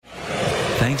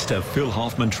Thanks to Phil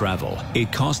Hoffman Travel,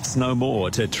 it costs no more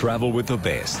to travel with the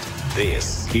best.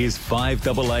 This is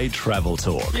 5AA Travel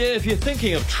Talk. Yeah, if you're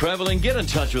thinking of travelling, get in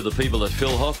touch with the people at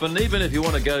Phil Hoffman. Even if you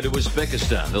want to go to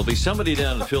Uzbekistan, there'll be somebody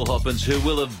down at Phil Hoffman's who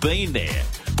will have been there.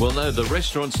 We'll know the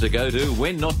restaurants to go to,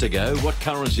 when not to go, what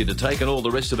currency to take, and all the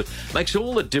rest of it. Makes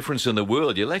all the difference in the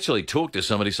world. You'll actually talk to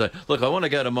somebody, say, look, I want to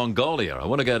go to Mongolia, I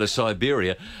want to go to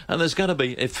Siberia, and there's going to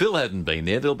be, if Phil hadn't been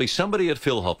there, there'll be somebody at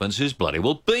Phil Hoffman's who's bloody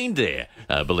well been there,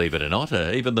 believe it or not,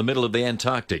 even the middle of the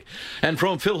Antarctic. And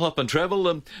from Phil Hoffman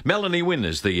Travel, Melanie Wynn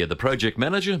is the project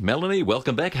manager. Melanie,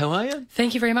 welcome back. How are you?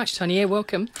 Thank you very much, Tony. Yeah,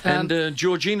 welcome. And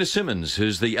Georgina Simmons,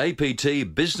 who's the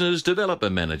APT Business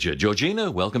Development Manager.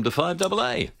 Georgina, welcome to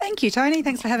 5AA. Thank you, Tony.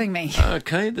 Thanks for having me.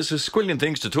 Okay, there's a squillion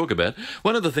things to talk about.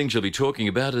 One of the things you'll be talking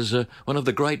about is one of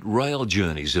the great rail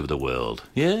journeys of the world.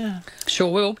 Yeah?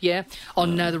 Sure will, yeah.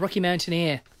 On the Rocky Mountain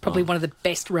Air. Probably one of the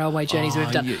best railway journeys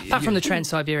we've done. Apart from the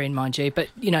Trans-Siberian, mind you. But,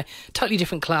 you know, totally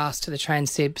different class to the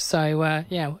Trans-Sib. So,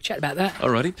 yeah, we'll chat about that.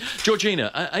 Alrighty.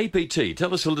 Georgina, APT,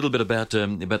 tell us a little bit about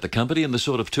the company and the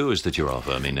sort of tours that you're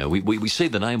offer. I mean, we see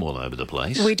the name all over the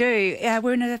place. We do.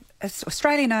 We're an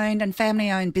Australian-owned and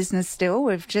family-owned business still.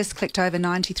 We've just clicked over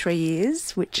 93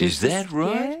 years, which is... Is that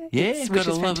right? Yeah, which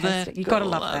gotta is love fantastic. that. You've got to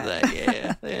love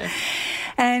that. Yeah.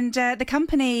 And the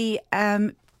company...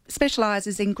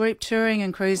 specialises in group touring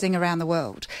and cruising around the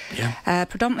world,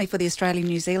 predominantly for the Australian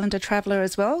New Zealander traveller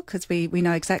as well, because we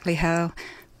know exactly how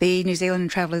the New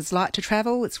Zealand travellers like to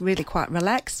travel. It's really quite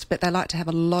relaxed, but they like to have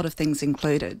a lot of things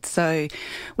included. So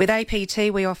with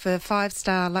APT, we offer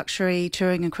 5-star luxury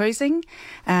touring and cruising,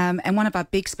 and one of our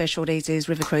big specialties is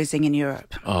river cruising in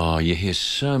Europe. Oh, you hear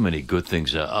so many good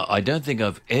things. I don't think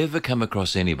I've ever come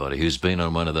across anybody who's been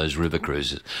on one of those river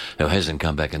cruises who hasn't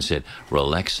come back and said,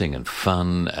 relaxing and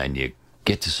fun, and you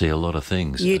get to see a lot of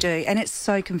things. You do, and it's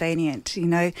so convenient. You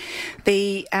know,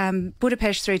 the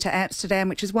Budapest through to Amsterdam,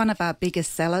 which is one of our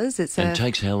biggest sellers. It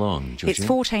takes how long, Georgina? It's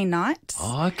 14 nights.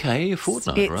 Oh, okay, a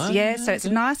fortnight, right? Yeah, so it's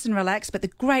nice and relaxed, but the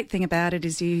great thing about it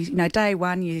is you know, day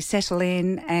one, you settle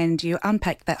in and you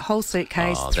unpack that whole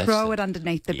suitcase, throw it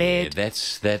underneath the bed.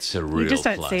 That's a real You just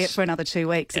don't plus. see it for another 2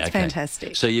 weeks. It's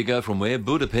fantastic. So you go from where?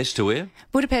 Budapest to where?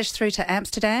 Budapest through to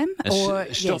Amsterdam.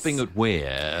 Stopping at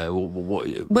where?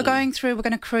 We're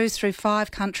going to cruise through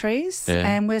 5 countries,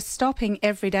 and we're stopping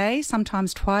every day,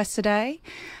 sometimes twice a day.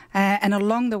 And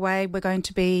along the way, we're going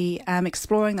to be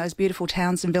exploring those beautiful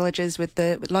towns and villages with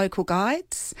local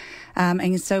guides.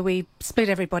 And so we split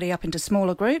everybody up into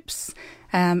smaller groups,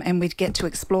 and we'd get to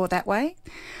explore that way.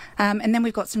 And then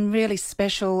we've got some really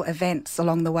special events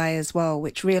along the way as well,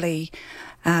 which really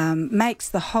makes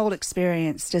the whole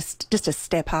experience just a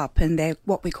step up, and they're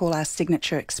what we call our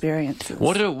signature experiences.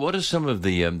 What are some of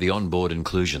the onboard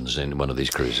inclusions in one of these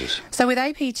cruises? So with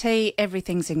APT,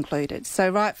 everything's included. So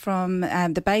right from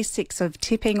the basics of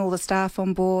tipping all the staff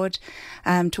on board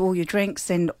to all your drinks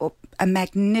and a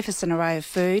magnificent array of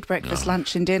food, breakfast,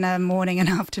 lunch and dinner, morning and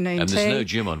afternoon tea. And tea. there's no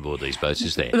gym on board these boats,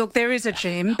 is there? Look, there is a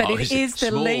gym, but it is the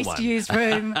least used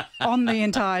room on the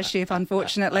entire ship,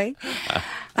 unfortunately.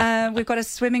 We've got a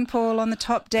swimming pool on the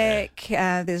top deck.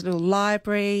 There's a little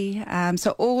library.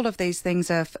 So all of these things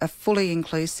are fully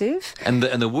inclusive. And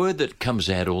the word that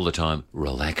comes out all the time,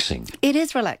 relaxing. It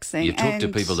is relaxing. You talk to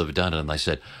people that have done it and they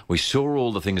said, we saw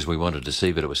all the things we wanted to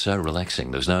see, but it was so relaxing.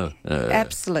 There's no...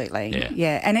 Absolutely,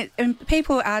 yeah. And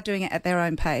people are doing it at their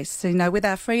own pace. So, you know, with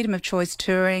our freedom of choice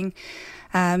touring...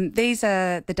 these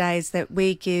are the days that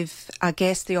we give our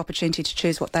guests the opportunity to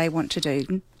choose what they want to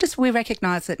do. We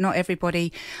recognise that not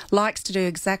everybody likes to do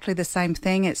exactly the same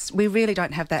thing. We really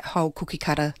don't have that whole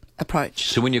cookie-cutter approach.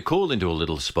 So when you're called into a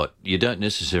little spot, you don't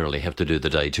necessarily have to do the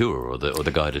day tour or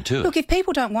the guided tour. Look, if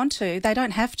people don't want to, they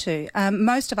don't have to.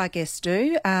 Most of our guests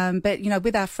do, but you know,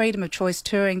 with our freedom of choice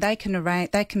touring, they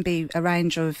can be a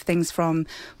range of things from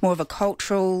more of a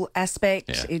cultural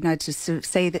aspect, you know, to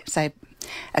see that, say,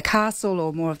 a castle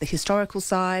or more of the historical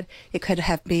side. It could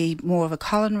be more of a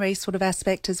culinary sort of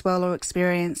aspect as well, or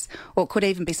experience, or it could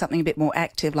even be something a bit more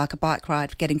active like a bike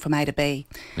ride getting from A to B.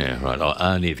 Yeah, right.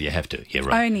 Only if you have to. Yeah,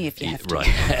 right. Only if you have to. Right.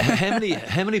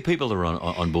 How many people are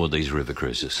on board these river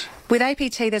cruises? With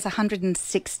APT, there's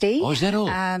 160. Oh, is that all?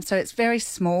 So it's very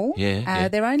small.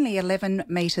 They're only 11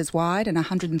 metres wide and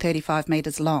 135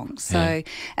 metres long. So,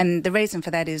 and the reason for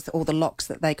that is all the locks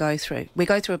that they go through. We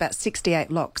go through about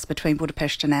 68 locks between Budapest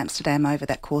Budapest and Amsterdam over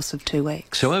that course of 2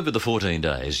 weeks. So over the 14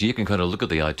 days, you can kind of look at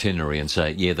the itinerary and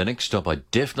say, yeah, the next stop I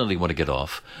definitely want to get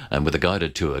off, and with a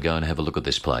guided tour, go and have a look at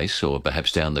this place, or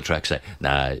perhaps down the track say,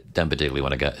 no, don't particularly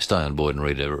want to go. Stay on board and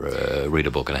read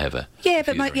a book and have a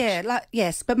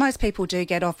yes, but most people do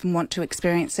get off and want to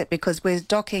experience it because we're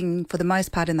docking for the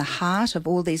most part in the heart of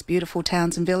all these beautiful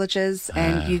towns and villages,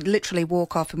 and you literally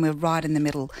walk off and we're right in the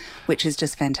middle, which is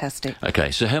just fantastic.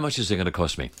 Okay, so how much is it going to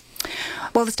cost me?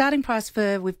 Well, the starting price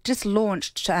we've just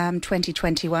launched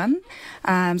 2021,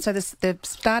 so the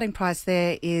starting price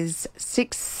there is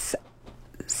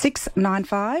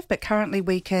 $695, but currently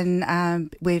we're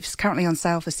currently on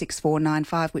sale for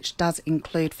 $6,495, which does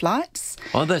include flights.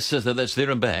 Oh, that's there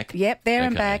and back. Yep, there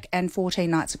and back, and 14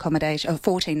 nights accommodation,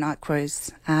 14-night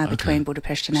cruise between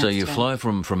Budapest and Amsterdam. So you fly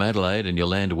from Adelaide and you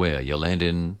land where? You land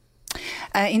in.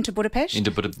 Into Budapest.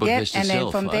 Into Budapest and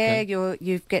itself. then from there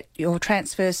you get your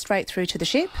transfer straight through to the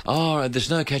ship. Oh, there's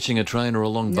no catching a train or a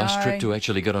long bus trip to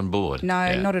actually get on board?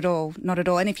 No, not at all, not at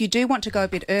all. And if you do want to go a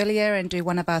bit earlier and do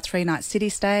one of our 3-night city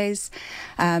stays,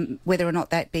 whether or not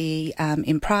that be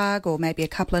in Prague or maybe a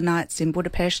couple of nights in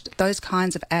Budapest, those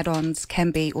kinds of add-ons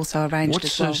can be also arranged What's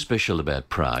as well. so special about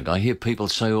Prague? I hear people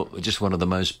say just one of the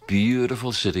most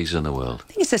beautiful cities in the world. I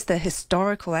think it's just the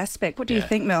historical aspect. What do you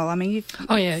think, Mel? I mean,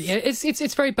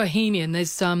 It's very bohemian.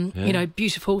 There's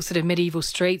beautiful sort of medieval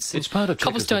streets. It's part of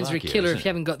cobblestones are a killer if you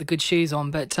haven't got the good shoes on.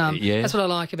 But that's what I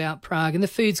like about Prague, and the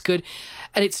food's good.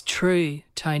 And it's true,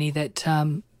 Tony, that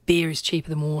beer is cheaper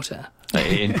than water.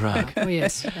 In Prague? Oh,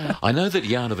 yes. I know that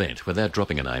Jana Wendt, without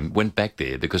dropping a name, went back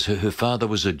there because her father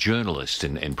was a journalist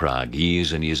in Prague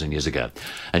years and years and years ago.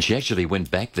 And she actually went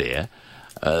back there.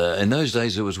 In those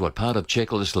days, it was part of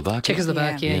Czechoslovakia?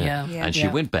 Czechoslovakia, yeah. And she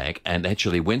went back and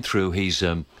actually went through his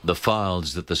the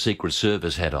files that the Secret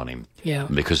Service had on him. Yeah.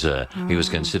 Because he was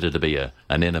considered to be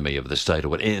an enemy of the state,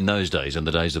 or in those days, in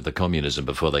the days of the communism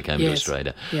before they came to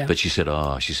Australia. Yeah. But she said,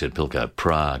 Pilko,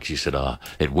 Prague, she said,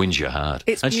 it wins your heart.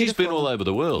 It's and beautiful. She's been all over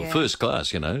the world, first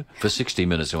class, for 60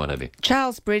 minutes and what have you.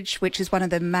 Charles Bridge, which is one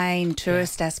of the main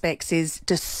tourist aspects, is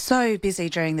just so busy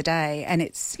during the day, and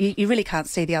you really can't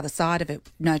see the other side of it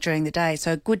during the day.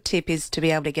 So a good tip is to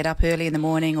be able to get up early in the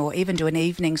morning or even do an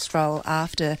evening stroll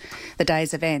after the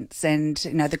day's events, and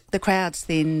the crowd's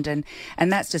thinned, and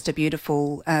that's just a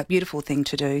beautiful thing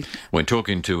to do. We're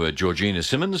talking to Georgina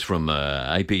Simmons from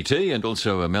APT and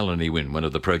also Melanie Wynn, one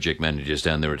of the project managers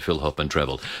down there at Phil Hoffman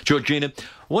Travel. Georgina,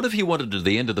 what if you wanted at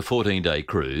the end of the 14-day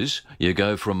cruise, you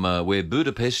go from where,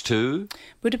 Budapest to?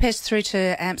 Budapest through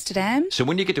to Amsterdam. So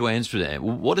when you get to Amsterdam,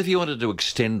 what if you wanted to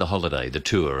extend the holiday, the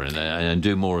tour, and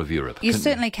do more of Europe? You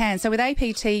certainly can. So with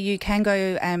APT, you can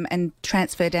go and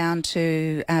transfer down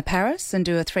to Paris and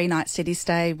do a 3-night city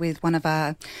stay with one of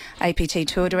our APT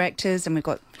tour directors, and we've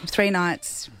got 3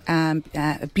 nights,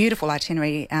 a beautiful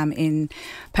itinerary in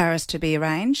Paris to be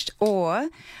arranged. Or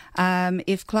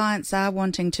if clients are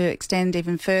wanting to extend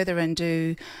even further and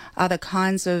do other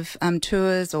kinds of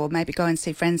tours, or maybe go and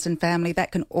see friends and family,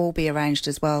 that can all be arranged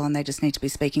as well, and they just need to be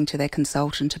speaking to their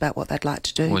consultant about what they'd like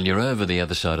to do. Well, you're over the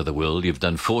other side of the world. You've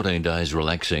done 14 days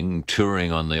relaxing,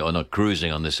 touring or not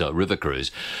cruising on this river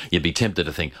cruise. You'd be tempted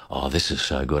to think, oh, this is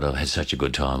so good. I've had such a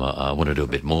good time. I want to do a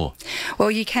bit more.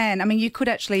 Well, you can. I mean, you could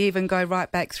actually even go right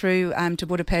back through to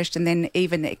Budapest and then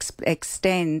even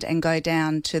extend and go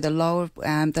down to the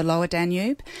lower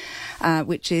Danube,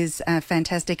 which is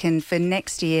fantastic. And for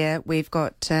next year, we've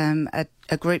got a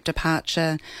group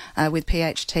departure with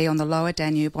PHT on the lower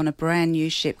Danube on a brand new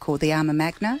ship called the Arma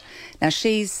Magna. Now,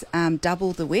 she's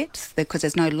double the width because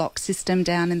there's no lock system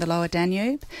down in the lower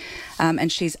Danube,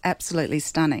 and she's absolutely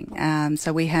stunning.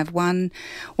 So we have one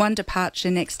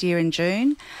departure next year in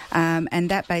June, and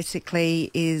that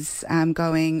basically is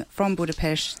going from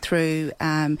Budapest through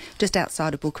just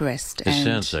outside of Bucharest. This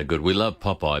sounds so good. We love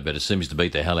Popeye, but it seems to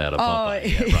beat the hell out of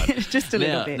Popeye. Yeah, right. Just a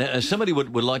little bit. Now, if somebody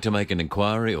would like to make an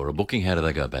inquiry or a booking, how do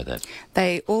they go about that?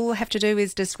 They all have to do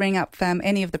is just ring up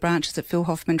any of the branches at Phil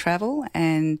Hoffman Travel,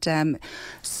 and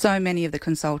so many of the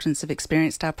consultants have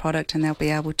experienced our product, and they'll be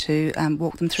able to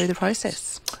walk them through the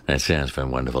process. That sounds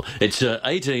wonderful. It's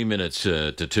 18 minutes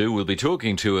to 2. We'll be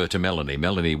talking to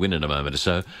Melanie Wynn in a moment or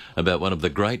so about one of the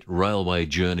great railway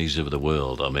journeys of the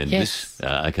world. I mean, yes.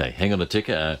 Okay, hang on a tick.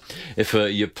 If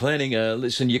you're planning,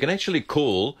 listen, you can actually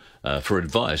call for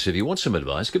advice. If you want some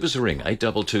advice, give us a ring,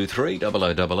 8223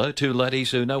 0000. Two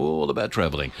ladies who know all about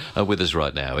travelling are with us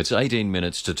right now. It's 18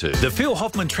 minutes to 2. The Phil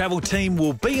Hoffman travel team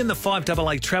will be in the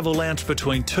 5AA Travel Lounge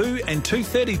between 2 and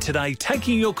 2:30 today,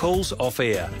 taking your calls off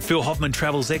air. Phil Hoffman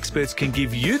Travel's experts can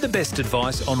give you the best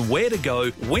advice on where to go,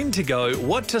 when to go,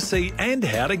 what to see and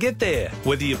how to get there.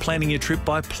 Whether you're planning your trip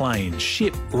by plane,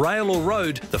 ship, rail or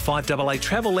road, the 5AA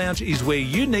Travel Lounge is where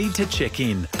you need to check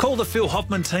in. Call the Phil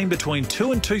Hoffman team between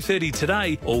 2 and 2:30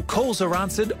 today. All calls are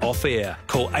answered off air.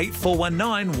 Call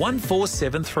 8419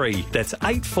 1473. That's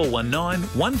 8419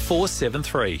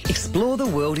 1473. Explore the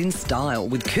world in style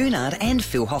with Cunard and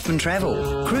Phil Hoffman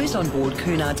Travel. Cruise on board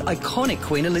Cunard's iconic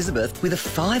Queen Elizabeth with a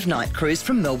 5-night cruise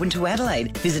from Melbourne to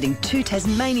Adelaide, visiting 2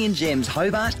 Tasmanian gems,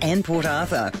 Hobart and Port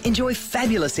Arthur. Enjoy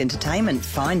fabulous entertainment,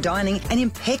 fine dining and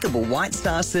impeccable White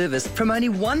Star service from only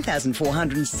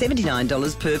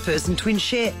 $1,479 per person twin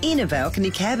share in a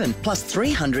balcony cabin, plus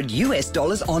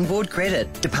 $300 onboard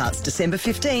credit. Departs December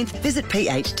 15th. Visit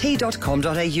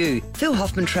pht.com.au. Phil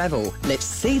Hoffman Travel. Let's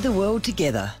see the world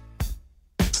together.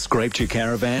 Scraped your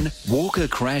caravan? Walker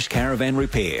Crash Caravan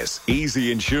Repairs.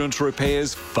 Easy insurance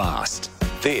repairs, fast.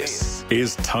 This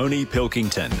is Tony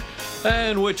Pilkington.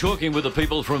 And we're talking with the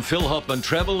people from Phil Hoffman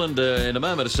Travel, and in a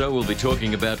moment or so we'll be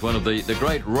talking about one of the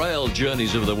great rail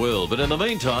journeys of the world. But in the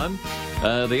meantime,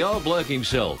 the old bloke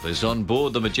himself is on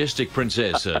board the Majestic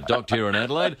Princess, docked here in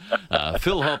Adelaide.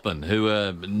 Phil Hoffman,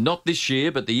 who not this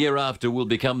year but the year after will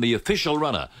become the official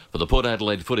runner for the Port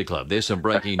Adelaide Footy Club. There's some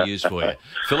breaking news for you.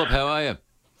 Philip, how are you?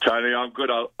 Tony, I'm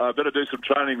good. I better do some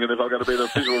training then if I'm going to be the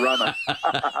official runner.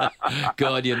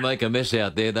 God, you'd make a mess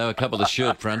out there, though. A couple of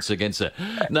shirt fronts against it.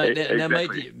 No, Exactly. Now,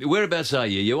 mate, whereabouts are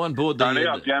you? You on board the... Tony,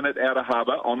 I'm down at Outer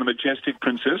Harbour on the Majestic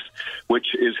Princess,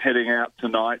 which is heading out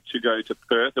tonight to go to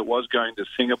Perth. It was going to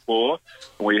Singapore.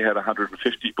 We had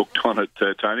 150 booked on it,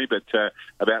 Tony, but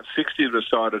about 60 have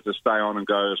decided to stay on and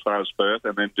go as far as Perth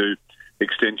and then do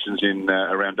extensions in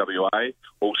around WA.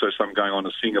 Also, some going on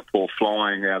to Singapore,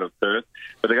 flying out of Perth.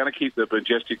 But they're going to keep the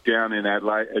Majestic down in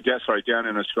down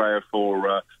in Australia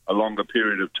for a longer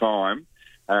period of time.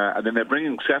 And then they're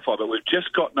bringing Sapphire. But we've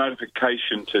just got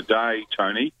notification today,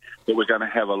 Tony, that we're going to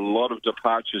have a lot of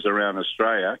departures around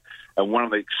Australia. And one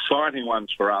of the exciting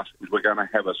ones for us is we're going to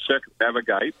have a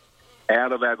circumnavigate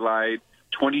out of Adelaide,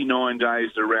 29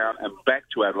 days around and back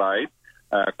to Adelaide.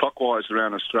 Clockwise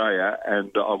around Australia,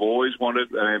 and I've always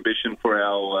wanted an ambition for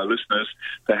our listeners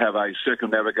to have a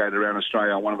circumnavigate around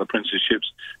Australia on one of the Princess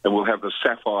ships, and we'll have the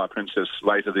Sapphire Princess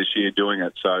later this year doing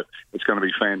it, so it's going to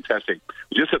be fantastic.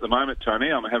 Just at the moment, Tony,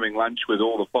 I'm having lunch with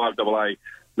all the 5AA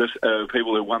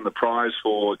people who won the prize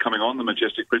for coming on the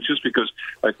Majestic Princess, because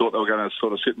they thought they were going to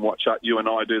sort of sit and watch you and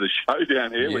I do the show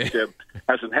down here, which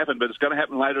hasn't happened, but it's going to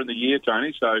happen later in the year,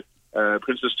 Tony, so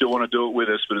Princess still want to do it with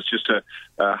us, but it's just a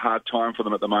hard time for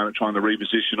them at the moment trying to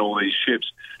reposition all these ships.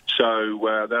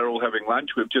 So they're all having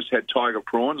lunch. We've just had tiger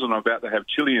prawns, and I'm about to have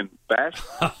Chilean bass,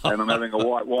 and I'm having a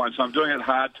white wine. So I'm doing it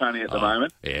hard, Tony, at the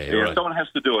moment. Right. Someone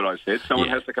has to do it, I said. Someone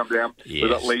has to come down. Yes.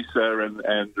 We've got Lisa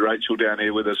and Rachel down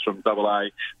here with us from AA.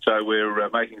 So we're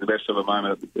making the best of a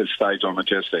moment at this stage on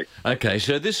Majestic. Okay,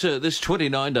 so this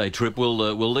 29-day trip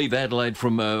will leave Adelaide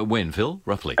from when, Phil,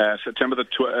 roughly? September the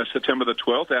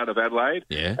 12th out of Adelaide,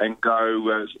 and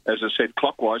go, as I said,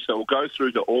 clockwise. So we'll go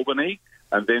through to Albany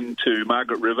and then to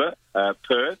Margaret River,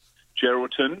 Perth,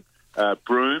 Geraldton,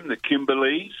 Broome, the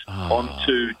Kimberleys, on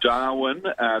to Darwin,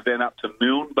 then up to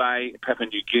Milne Bay, Papua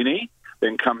New Guinea,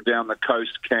 then come down the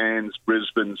coast, Cairns,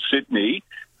 Brisbane, Sydney,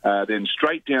 then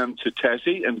straight down to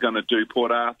Tassie and going to do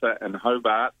Port Arthur and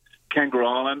Hobart, Kangaroo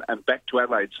Island and back to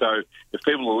Adelaide. So if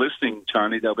people are listening,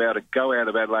 Tony, they'll be able to go out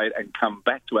of Adelaide and come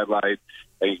back to Adelaide,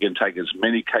 and you can take as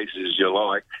many cases as you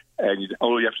like, and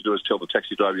all you have to do is tell the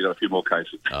taxi driver you've got a few more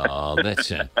cases. Oh,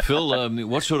 that's it. Phil,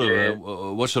 what sort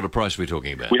of price are we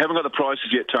talking about? We haven't got the prices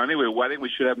yet, Tony. We're waiting. We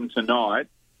should have them tonight.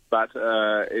 But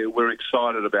we're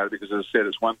excited about it because, as I said,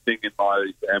 it's one thing in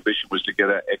my ambition was to get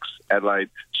an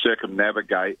ex-Adelaide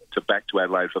circumnavigate back to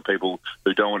Adelaide for people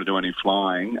who don't want to do any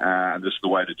flying, and this is the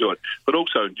way to do it. But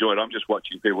also enjoy it. I'm just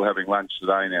watching people having lunch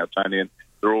today now, Tony, and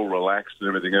they're all relaxed and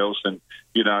everything else. And,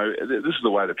 you know, this is the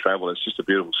way to travel. It's just a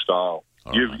beautiful style.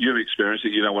 You've experienced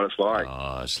it. You know what it's like.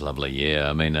 Oh, it's lovely. Yeah,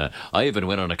 I mean, I even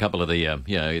went on a couple of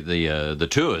the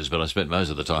tours, but I spent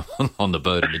most of the time on the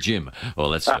boat in the gym.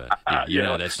 Well, that's that's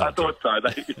not. I thought so.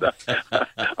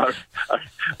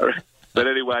 But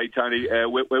anyway, Tony,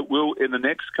 we'll in the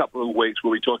next couple of weeks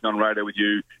we'll be talking on radio with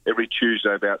you every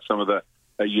Tuesday about some of the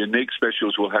unique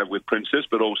specials we'll have with Princess,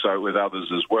 but also with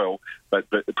others as well. But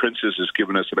the Princess has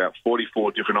given us about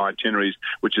 44 different itineraries,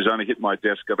 which has only hit my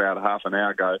desk about half an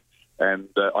hour ago. and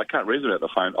I can't read it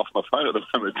off my phone at the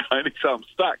moment, Tony, so I'm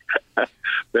stuck.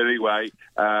 But anyway,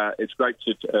 it's great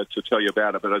to tell you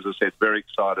about it. But as I said, very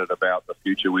excited about the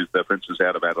future with Princess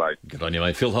out of Adelaide. Good on you,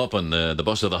 mate. Phil Hoppen, the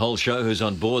boss of the whole show, who's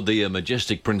on board the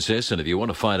Majestic Princess. And if you want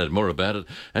to find out more about it,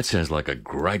 that sounds like a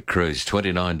great cruise.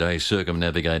 29 days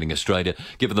circumnavigating Australia.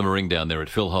 Give them a ring down there at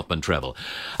Phil Hoppen Travel.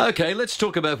 OK, let's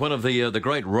talk about one of the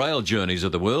great rail journeys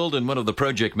of the world, and one of the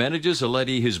project managers, a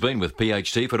lady who's been with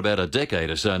PHT for about a decade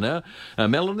or so now.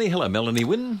 Melanie. Hello, Melanie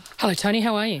Wynn. Hello, Tony.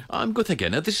 How are you? I'm good, thank you.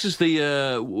 Now, this is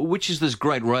which is this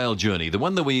great rail journey? The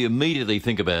one that we immediately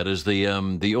think about is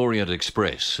the Orient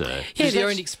Express. The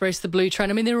Orient Express, the Blue Train.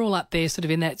 I mean, they're all up there, sort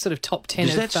of in that sort of top 10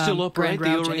 Does that still operate, the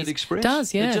Orient journeys. Express? It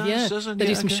does, yeah. It does, doesn't it? They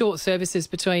do some short services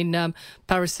between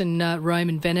Paris and Rome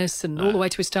and Venice, and all the way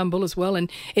to Istanbul as well.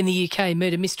 And in the UK,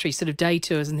 murder mystery sort of day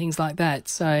tours and things like that.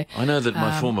 So I know that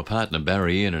my former partner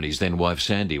Barry Ian and his then wife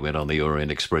Sandy went on the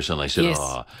Orient Express, and they said,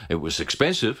 it was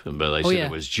expensive, but they said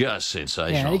it was just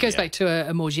sensational. Yeah, it goes back to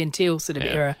a more genteel sort of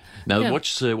era. Now,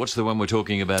 what's the one we're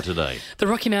talking about today? The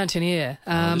Rocky Mountaineer.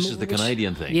 This is the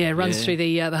Canadian thing. Yeah, it runs through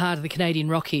the heart of the Canadian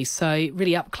Rockies, so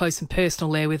really up close and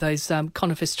personal there with those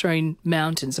conifer-strewn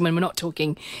mountains. I mean, we're not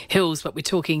talking hills, but we're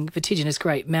talking vertiginous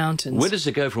great mountains. Where does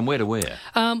it go from where to where?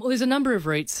 Well, there's a number of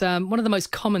routes. One of the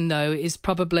most common, though, is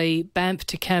probably Banff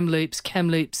to Kamloops,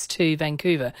 Kamloops to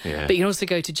Vancouver. Yeah. But you can also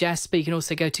go to Jasper, you can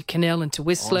also go to Canel and to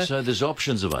Whistler. So there's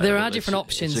options available. There are different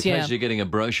options, it's a case you're getting a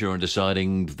brochure and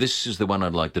deciding this is the one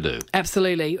I'd like to do.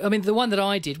 Absolutely. I mean, the one that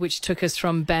I did, which took us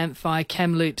from Banff via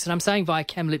Kamloops, and I'm saying via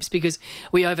Kamloops because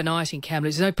we overnight in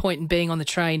Kamloops. There's no point in being on the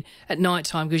train at night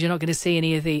time because you're not going to see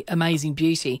any of the amazing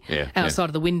beauty outside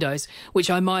of the windows, which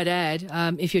I might add,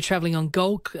 if you're travelling on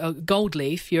Gold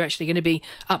Leaf, you're actually going to be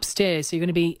upstairs, so you're going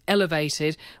to be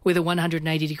elevated with a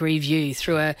 180-degree view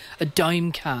through a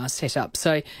dome car setup.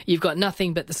 So you've got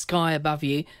nothing but the sky above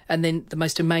you and then the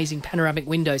most amazing panoramic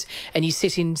windows, and you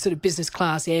sit in sort of business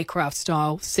class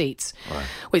aircraft-style seats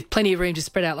with plenty of room to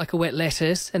spread out like a wet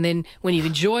lettuce, and then when you've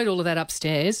enjoyed all of that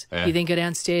upstairs, you then go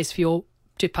downstairs to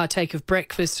partake of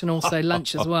breakfast and also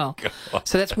lunch as well. God.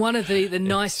 So that's one of the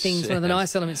nice things, one of the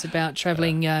nice elements about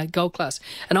travelling Gold Class.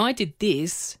 And I did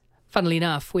this, funnily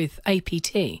enough, with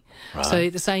APT. Right. So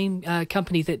the same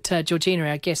company that Georgina,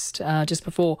 our guest just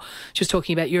before, she was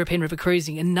talking about European River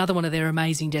Cruising. Another one of their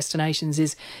amazing destinations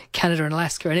is Canada and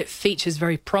Alaska, and it features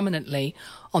very prominently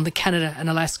on the Canada and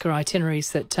Alaska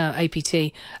itineraries that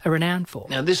APT are renowned for.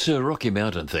 Now, this Rocky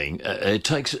Mountain thing, it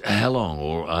takes how long,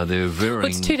 or are there varying... Well,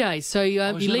 it's 2 days. So you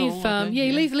leave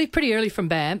you leave pretty early from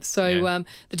Banff. So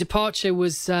the departure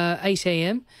was 8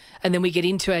 a.m, and then we get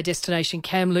into our destination,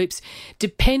 Kamloops,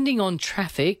 depending on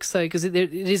traffic, so because it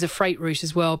is a freight route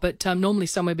as well, but normally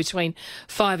somewhere between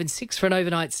 5 and 6 for an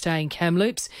overnight stay in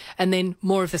Kamloops, and then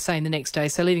more of the same the next day.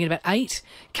 So leaving at about 8,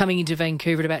 coming into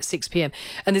Vancouver at about 6 p.m.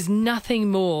 And there's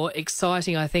nothing more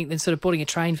exciting, I think, than sort of boarding a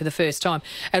train for the first time.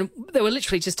 And they were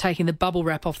literally just taking the bubble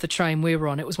wrap off the train we were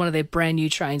on. It was one of their brand new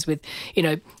trains with,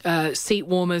 seat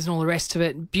warmers and all the rest of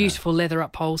it, beautiful leather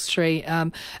upholstery,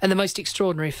 and the most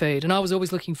extraordinary food. And I was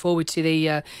always looking forward to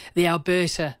the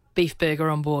Alberta beef burger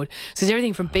on board. So there's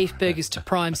everything from beef burgers to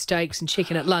prime steaks and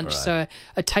chicken at lunch. So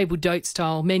a table d'hote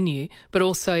style menu, but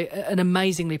also an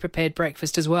amazingly prepared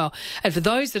breakfast as well. And for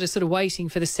those that are sort of waiting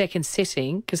for the second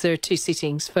sitting, because there are 2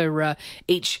 sittings for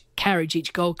each carriage,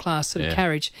 each Gold Class sort of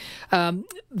carriage,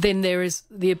 then there is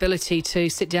the ability to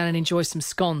sit down and enjoy some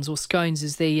scones, or scones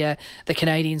as the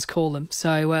Canadians call them.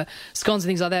 So scones and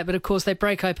things like that. But of course they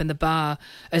break open the bar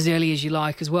as early as you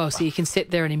like as well, so you can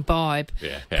sit there and imbibe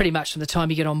pretty much from the time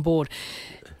you get on board.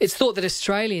 It's thought that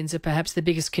Australians are perhaps the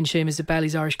biggest consumers of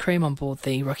Bailey's Irish Cream on board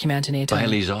the Rocky Mountaineer.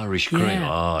 Bailey's Irish Cream.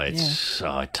 I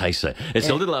taste that. It's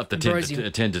a little after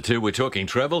 10 to 2. We're talking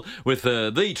travel with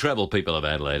the travel people of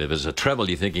Adelaide. If there's a travel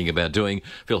you're thinking about doing,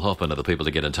 Phil Hoppen are the people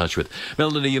to get in touch with.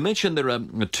 Melanie, you mentioned there are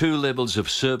 2 levels of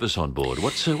service on board.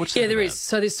 What's that there about? is.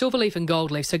 So there's Silverleaf and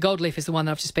Goldleaf. So Goldleaf is the one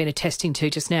that I've just been attesting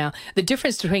to just now. The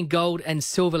difference between Gold and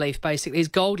Silverleaf basically is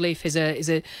Goldleaf is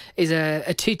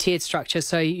a 2-tiered structure.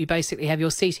 So you basically have your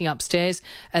seating upstairs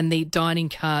and the dining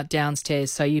car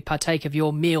downstairs, so you partake of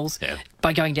your meals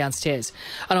by going downstairs.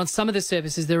 And on some of the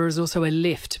services there is also a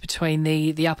lift between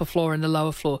the upper floor and the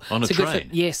lower floor. On a train?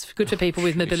 Good for people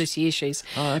with mobility issues.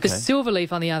 The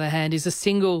Silverleaf, on the other hand, is a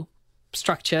single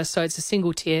structure, so it's a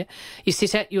single tier. You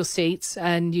sit at your seats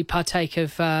and you partake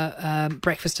of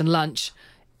breakfast and lunch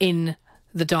in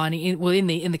the dining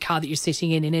in the car that you're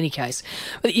sitting in any case.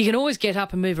 But you can always get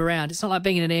up and move around. It's not like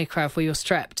being in an aircraft where you're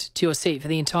strapped to your seat for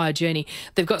the entire journey.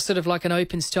 They've got sort of like an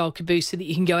open-style caboose so that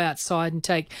you can go outside and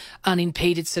take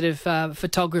unimpeded sort of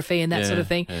photography and that sort of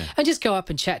thing, and just go up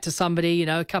and chat to somebody, you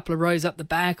know, a couple of rows up the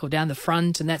back or down the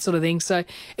front and that sort of thing. So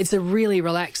it's a really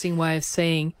relaxing way of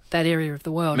seeing that area of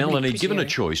the world. Melanie, really given a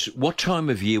choice, what time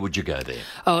of year would you go there?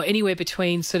 Oh, anywhere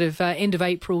between sort of end of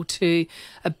April to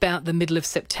about the middle of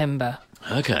September.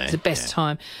 Okay. It's the best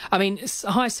time. I mean,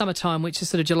 high summertime, which is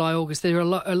sort of July, August, there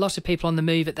are a lot of people on the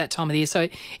move at that time of the year, so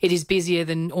it is busier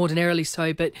than ordinarily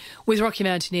so. But with Rocky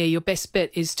Mountaineer, your best bet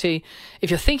is to,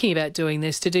 if you're thinking about doing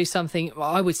this, to do something,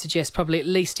 I would suggest probably at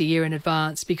least a year in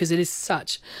advance, because it is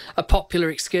such a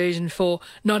popular excursion for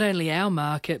not only our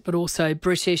market, but also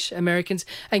British, Americans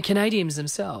and Canadians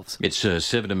themselves. It's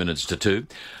 7 minutes to 2.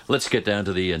 Let's get down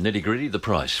to the nitty-gritty, the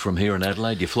price. From here in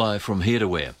Adelaide, you fly from here to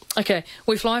where? Okay,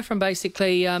 we fly from basically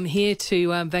here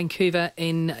to Vancouver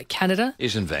in Canada.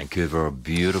 Isn't Vancouver a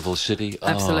beautiful city?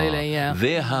 Absolutely, yeah.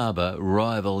 Their harbour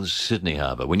rivals Sydney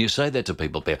Harbour. When you say that to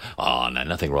people, no,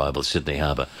 nothing rivals Sydney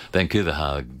Harbour. Vancouver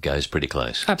Harbour goes pretty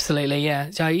close. Absolutely,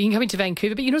 yeah. So you can come into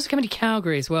Vancouver, but you can also come into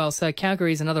Calgary as well. So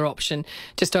Calgary is another option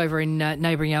just over in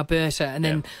neighbouring Alberta, and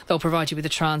then they'll provide you with a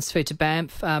transfer to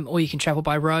Banff, or you can travel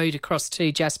by road across to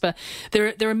Jasper.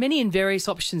 There are many and various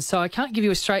options, so I can't give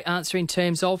you a straight answer in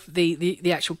terms of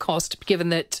the actual cost, given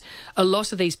that a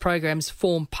lot of these programs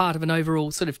form part of an overall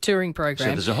sort of touring program.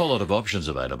 So there's a whole lot of options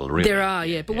available, really. There are,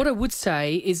 yeah. But what I would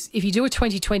say is if you do a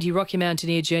 2020 Rocky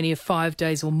Mountaineer journey of 5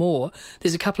 days or more,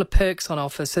 there's a couple of perks on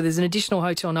offer. So there's an additional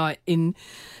hotel night in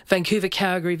Vancouver,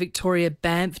 Calgary, Victoria,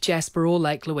 Banff, Jasper or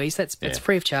Lake Louise. That's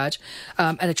free of charge.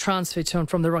 And a transfer to and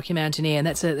from the Rocky Mountaineer, and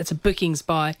that's a bookings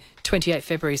by 28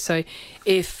 February. So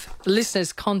if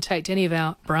listeners contact any of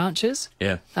our branches,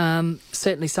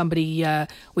 certainly somebody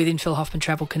within Phil Hoffman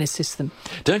Travel can assist them.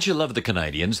 Don't you love the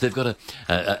Canadians? They've got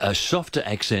a softer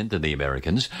accent than the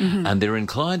Americans, and they're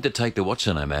inclined to take the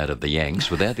what's-her-name out of the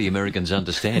Yanks without the Americans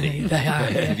understanding. They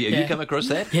are. Have you come across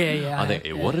that? Yeah. I think,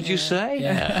 what did you say?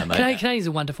 Yeah. Canadians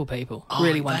are wonderful people.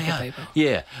 Really wonderful people.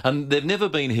 Yeah, and they've never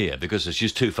been here because it's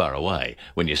just too far away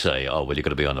when you say, oh, well, you've got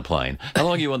to be on a plane. How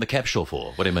long are you on the capsule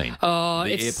for? What do you mean? Oh,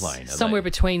 the it's airplane. Somewhere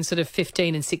between sort of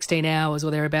 15 and 16 hours or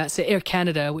thereabouts. So Air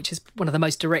Canada, which is one of the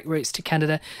most direct routes to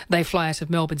Canada, they fly out of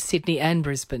Melbourne, Sydney and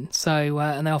Brisbane. So,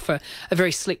 and they offer a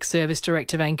very slick service direct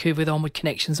to Vancouver with onward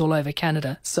connections all over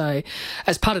Canada. So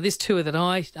as part of this tour that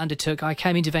I undertook, I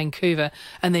came into Vancouver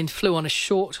and then flew on a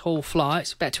short haul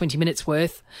flight, about 20 minutes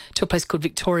worth, to a place called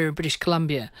Victoria in British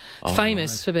Columbia,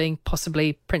 famous for being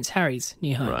possibly Prince Harry's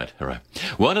new home. Right.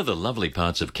 One of the lovely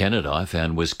parts of Canada I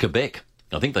found was Quebec.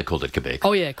 I think they called it Quebec.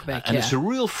 Oh, yeah, Quebec, and it's a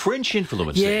real French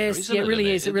influence there, isn't it? Yes, it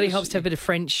really is. It really helps to have a bit of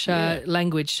French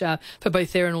language for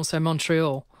both there and also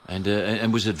Montreal.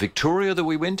 And was it Victoria that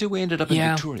we went to? We ended up in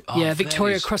Victoria. Oh,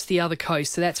 Victoria across the other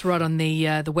coast. So that's right on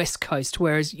the west coast,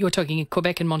 whereas you're talking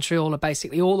Quebec and Montreal are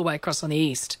basically all the way across on the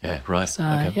east. Yeah, right.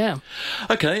 So,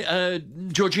 Okay,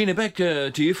 Georgina, back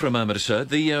to you for a moment or so.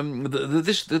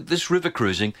 This river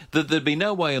cruising, there'd be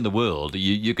no way in the world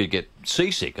you could get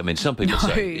seasick. I mean, some people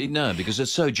say no, because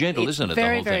it's so gentle, isn't it? Very,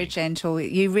 the whole very thing? gentle.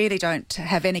 You really don't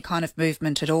have any kind of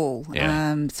movement at all.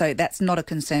 Yeah. So that's not a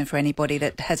concern for anybody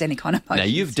that has any kind of motion. Now,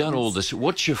 you've done all this.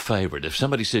 What's your favourite? If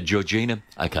somebody said, Georgina,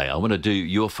 okay, I want to do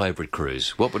your favourite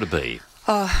cruise, what would it be?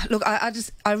 Oh, look, I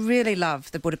really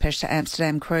love the Budapest to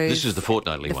Amsterdam cruise. This is the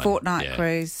fortnightly one. The fortnight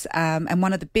cruise. And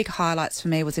one of the big highlights for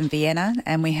me was in Vienna,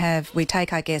 and we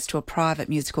take our guests to a private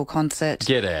musical concert.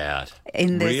 Get out.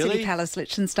 In the City Palace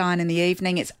Liechtenstein in the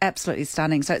evening. It's absolutely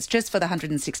stunning. So it's just for the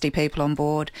 160 people on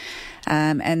board.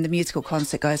 And the musical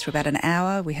concert goes for about an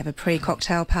hour. We have a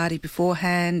pre-cocktail party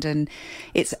beforehand, and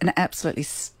it's an absolutely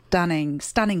stunning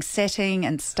setting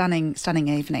and stunning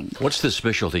evening. What's the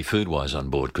specialty food-wise on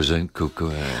board?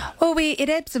 Well, it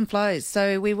ebbs and flows.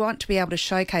 So we want to be able to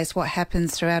showcase what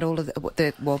happens throughout all of what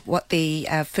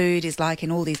the food is like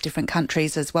in all these different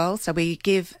countries as well. So we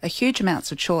give a huge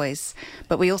amounts of choice,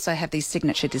 but we also have these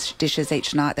signature dishes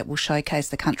each night that will showcase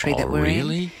the country that we're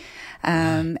in.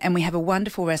 And we have a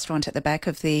wonderful restaurant at the back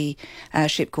of the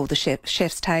ship called the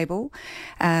Chef's Table,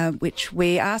 which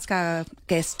we ask our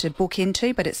guests to book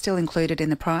into, but it's still included in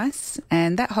the price.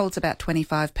 And that holds about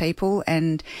 25 people.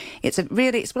 And it's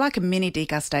like a mini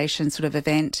degustation sort of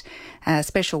event.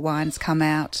 Special wines come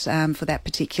out for that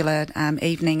particular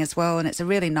evening as well. And it's a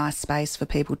really nice space for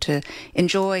people to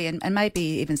enjoy and maybe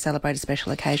even celebrate a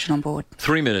special occasion on board.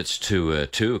 3 minutes to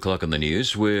 2 o'clock on the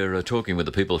news. We're talking with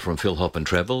the people from Phil Hoffman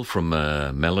Travel, from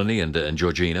Melanie and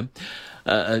Georgina.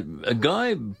 A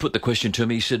guy put the question to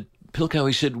me. He said,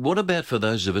 Pilko, what about for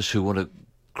those of us who want to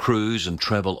cruise and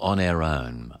travel on our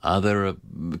own, are there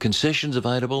concessions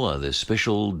available? Are there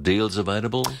special deals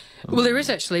available? Well, there is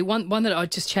actually one that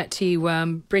I'd just chat to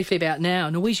you briefly about now.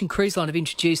 Norwegian Cruise Line have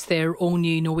introduced their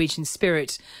all-new Norwegian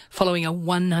Spirit following a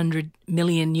 $100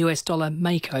 million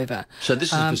makeover. So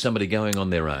this is for somebody going on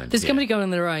their own? There's somebody going on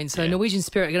their own. So Norwegian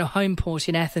Spirit are going to home port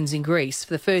in Athens in Greece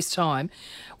for the first time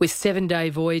with 7-day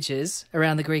voyages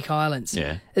around the Greek islands.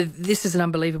 Yeah. This is an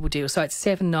unbelievable deal. So it's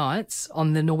 7 nights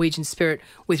on the Norwegian Spirit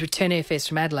with return airfares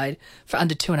from Adelaide for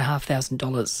under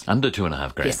 $2,500. Under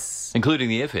 $2,500? Yes. Including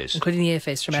the airfares? Including the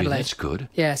airfares from Adelaide. That's good.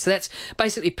 Yeah, so that's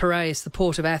basically Piraeus, the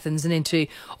port of Athens, and into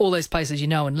all those places you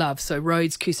know and love. So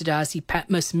Rhodes, Kusadasi,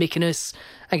 Patmos, Mykonos,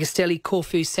 Agastelli,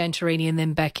 Corfu, Santorini, and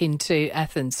then back into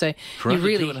Athens. So for you under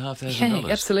really, $2,500?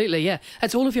 Yeah, absolutely, yeah.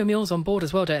 That's all of your meals on board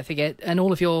as well, don't forget, and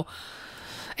all of your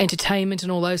entertainment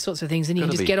and all those sorts of things, and you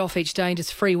can just get off each day and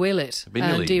just freewheel it. It'd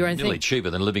be do your own thing. Nearly cheaper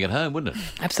than living at home, wouldn't it?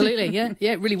 Absolutely, yeah,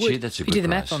 it really would. Gee, that's a good if you do the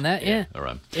price. math on that, yeah. All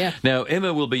right. Yeah. Now,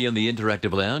 Emma will be in the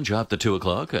interactive lounge after 2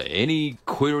 o'clock. Any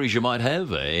queries you might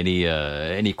have,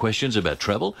 any questions about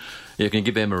travel, you can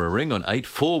give Emma a ring on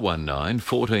 8419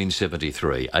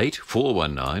 1473.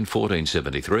 8419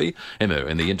 1473. Emma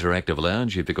in the interactive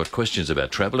lounge if you've got questions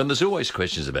about travel, and there's always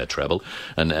questions about travel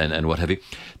and what have you.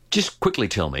 Just quickly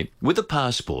tell me, with a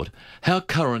passport, how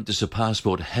current does a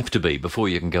passport have to be before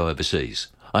you can go overseas?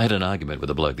 I had an argument with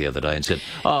a bloke the other day and said,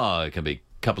 it can be a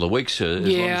couple of weeks as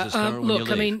long as it's current when you leave.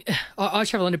 I mean, I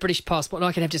travel on a British passport and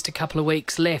I can have just a couple of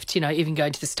weeks left, even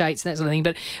going to the States and that sort of thing.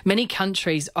 But many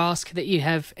countries ask that you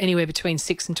have anywhere between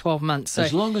 6 and 12 months. So,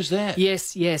 as long as that?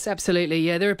 Yes, absolutely.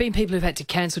 Yeah, there have been people who've had to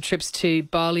cancel trips to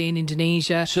Bali in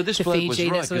Indonesia, so this to bloke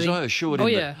Fiji, was right, because I assured him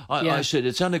that I said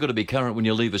it's only got to be current when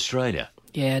you leave Australia.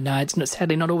 Yeah, no, it's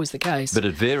sadly not always the case. But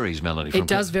it varies, Melanie. It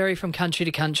does vary from country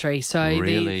to country. So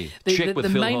really? the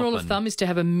main rule of thumb is to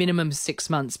have a minimum of 6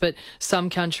 months, but some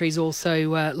countries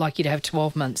also like you to have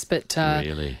 12 months. But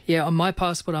really? Yeah, on my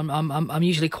passport, I'm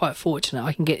usually quite fortunate.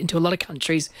 I can get into a lot of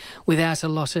countries without a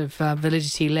lot of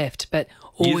validity left, but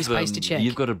always pays to check.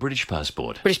 You've got a British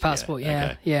passport. British passport,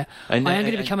 yeah. And I am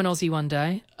going to become an Aussie one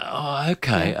day. Oh,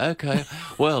 okay.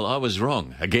 Well, I was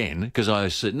wrong again, because I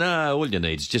said, no, all you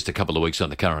need is just a couple of weeks on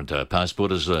the current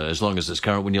passport as long as it's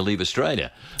current when you leave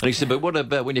Australia. And he said, but what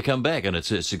about when you come back and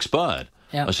it's expired?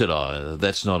 Yeah. I said,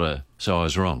 that's not a... So I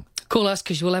was wrong. Call us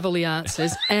because you'll have all the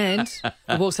answers. And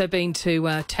I've also been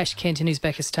to Tashkent in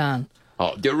Uzbekistan.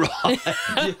 Oh, you're right.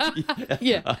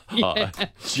 Yeah.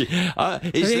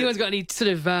 If anyone's got any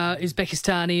sort of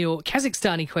Uzbekistani or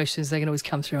Kazakhstani questions, they can always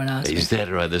come through and ask. Is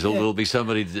that right? There'll be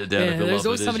somebody down at the there's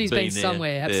always somebody who's been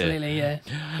somewhere. Absolutely, yeah.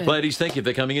 Ladies, thank you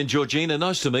for coming in. Georgina,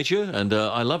 nice to meet you. And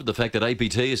I love the fact that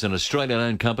APT is an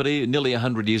Australian-owned company, nearly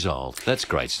 100 years old. That's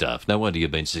great stuff. No wonder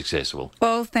you've been successful.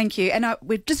 Well, thank you. And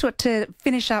we've just got to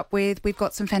finish up with, we've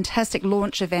got some fantastic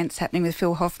launch events happening with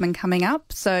Phil Hoffmann coming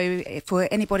up. So for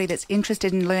anybody that's interested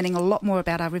in learning a lot more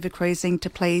about our river cruising, to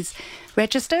please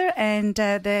register, and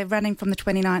they're running from the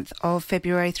 29th of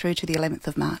February through to the 11th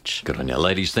of March. Good on you.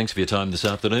 Ladies, thanks for your time this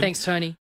afternoon. Thanks, Tony.